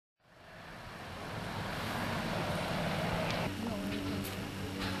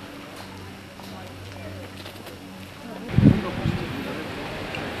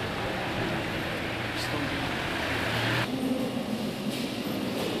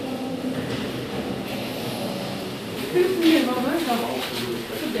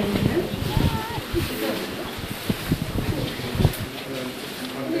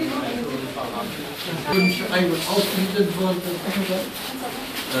Ausgesiedelt worden.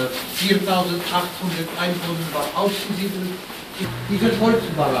 4.800 Einwohner war ausgesiedelt. Dieses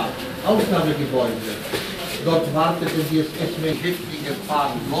Holzbarrak, Aufnahmegebäude, dort warteten die SS-Häftlinge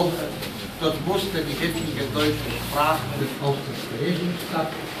fahren wollten. Dort musste die Häftlinge deutsche Sprache aus der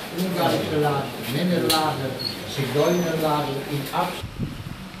Verhältnisstadt, ungarische Lager, Männerlager, Zigeunerlager in Abstand.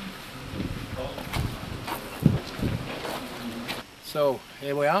 So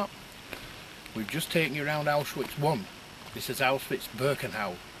here we are. We've just taken you around Auschwitz 1. This is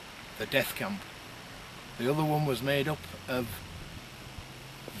Auschwitz-Birkenau, the death camp. The other one was made up of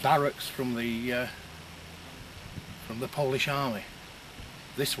barracks from the Polish army.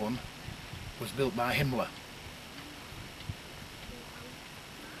 This one was built by Himmler,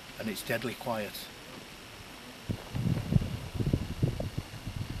 and it's deadly quiet.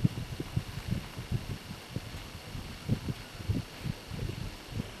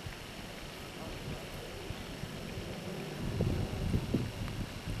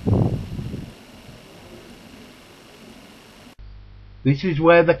 This is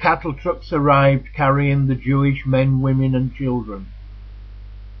where the cattle trucks arrived carrying the Jewish men, women and children.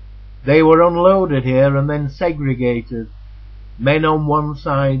 They were unloaded here and then segregated, men on one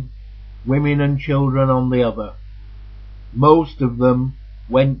side, women and children on the other. Most of them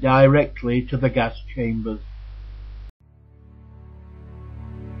went directly to the gas chambers.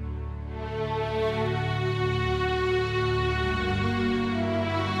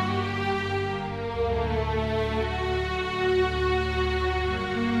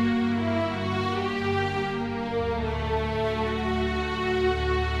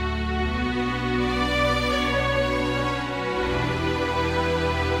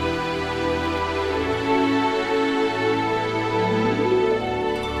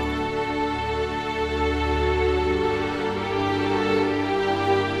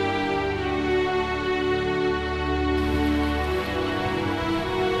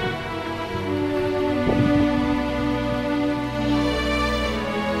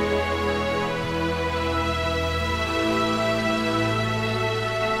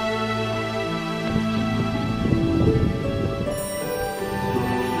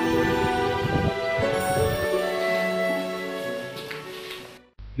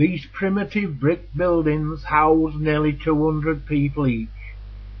 These primitive brick buildings housed nearly 200 people each,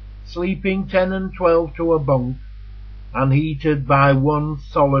 sleeping 10 and 12 to a bunk, and heated by one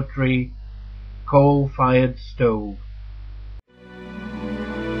solitary coal-fired stove.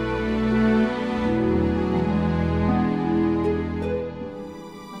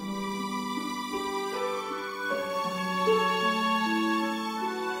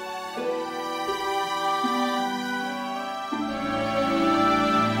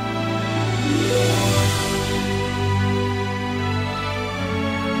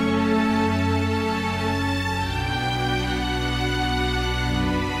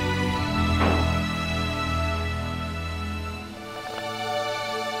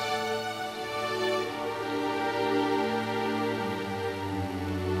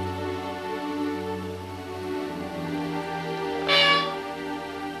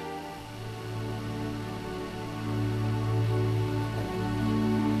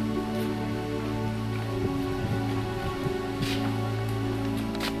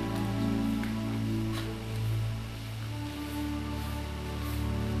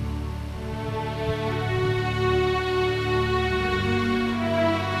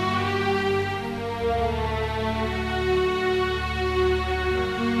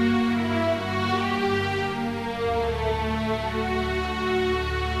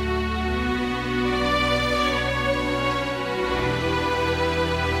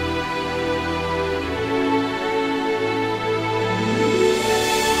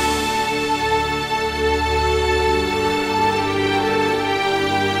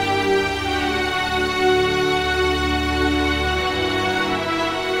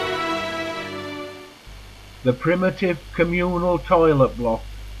 The primitive communal toilet block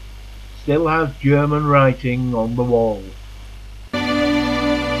still has German writing on the wall.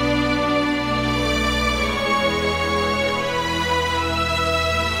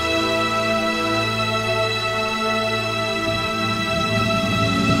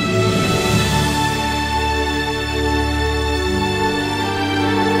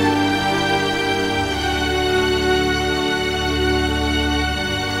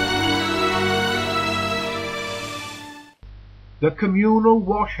 The communal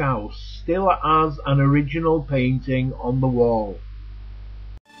washhouse still has an original painting on the wall.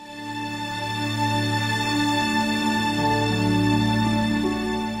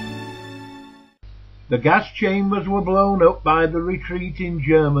 The gas chambers were blown up by the retreating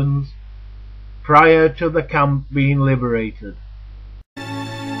Germans prior to the camp being liberated.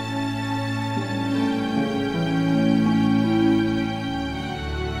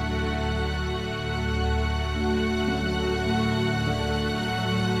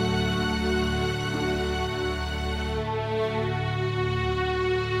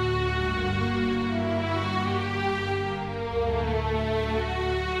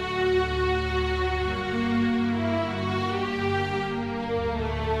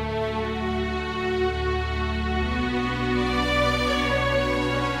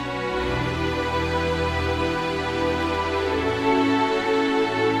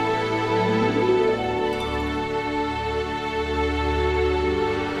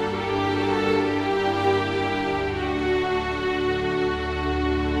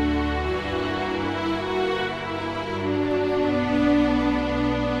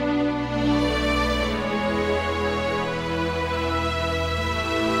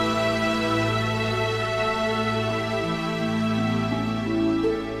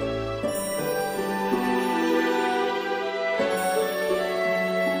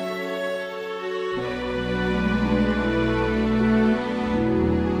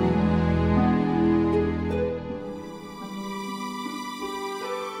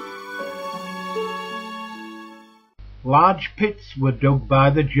 Large pits were dug by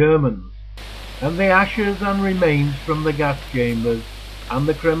the Germans, and the ashes and remains from the gas chambers and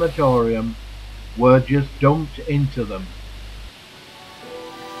the crematorium were just dumped into them.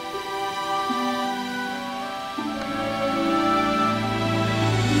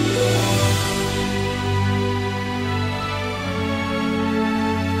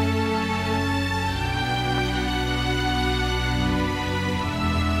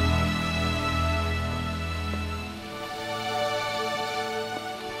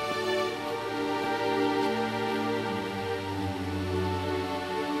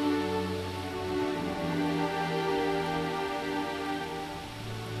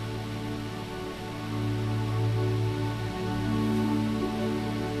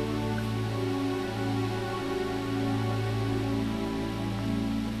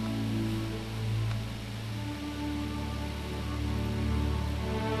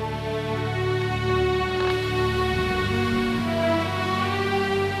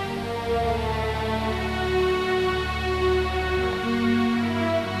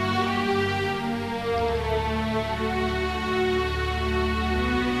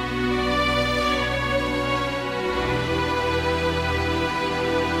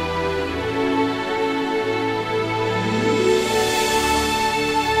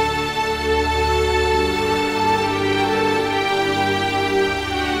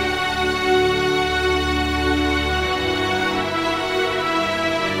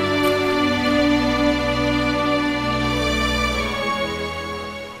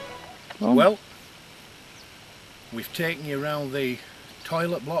 Well, we've taken you around the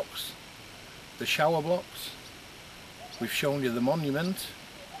toilet blocks, the shower blocks, we've shown you the monument,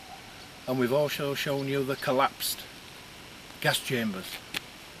 and we've also shown you the collapsed gas chambers.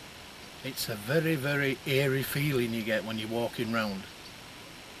 It's a very, very eerie feeling you get when you're walking round.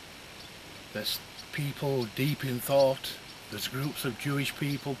 There's people deep in thought, there's groups of Jewish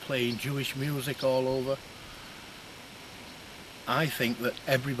people playing Jewish music all over. I think that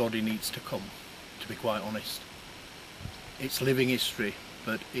everybody needs to come, to be quite honest. It's living history,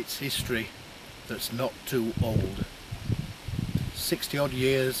 but it's history that's not too old. 60 odd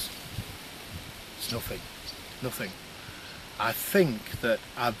years, it's nothing, nothing. I think that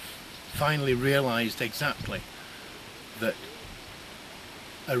I've finally realised exactly that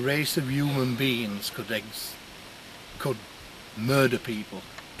a race of human beings could murder people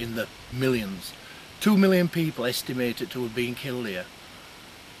in the millions. 2 million people estimated to have been killed here,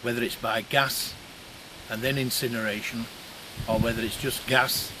 whether it's by gas and then incineration, or whether it's just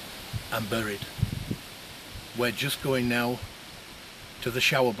gas and buried. We're just going now to the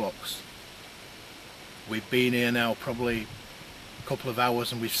shower blocks. We've been here now probably a couple of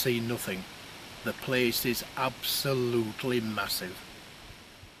hours and we've seen nothing. The place is absolutely massive.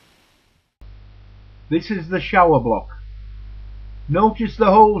 This is the shower block. Notice the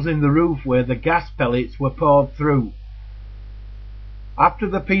holes in the roof where the gas pellets were poured through. After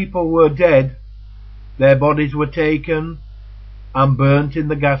the people were dead, their bodies were taken and burnt in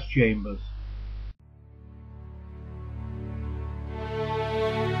the gas chambers.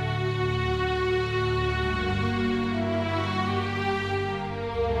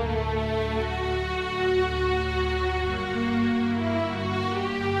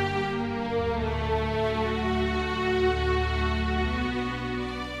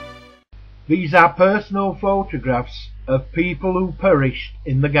 These are personal photographs of people who perished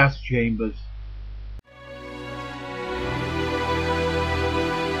in the gas chambers.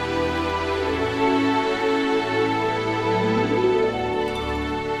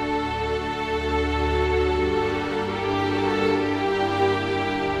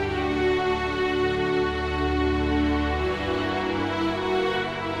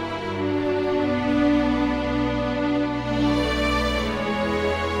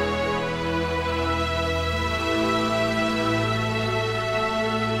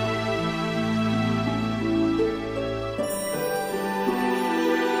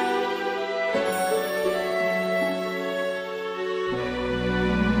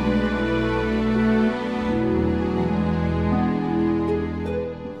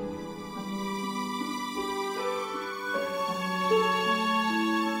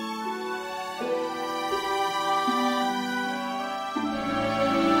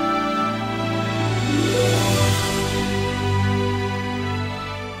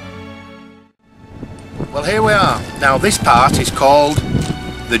 Well, here we are. Now this part is called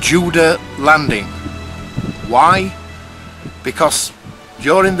the Judah Landing. Why? Because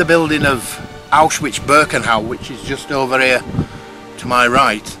during the building of Auschwitz-Birkenau, which is just over here to my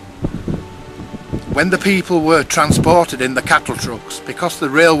right, when the people were transported in the cattle trucks, because the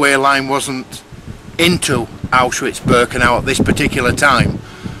railway line wasn't into Auschwitz-Birkenau at this particular time,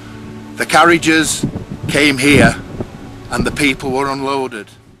 the carriages came here and the people were unloaded.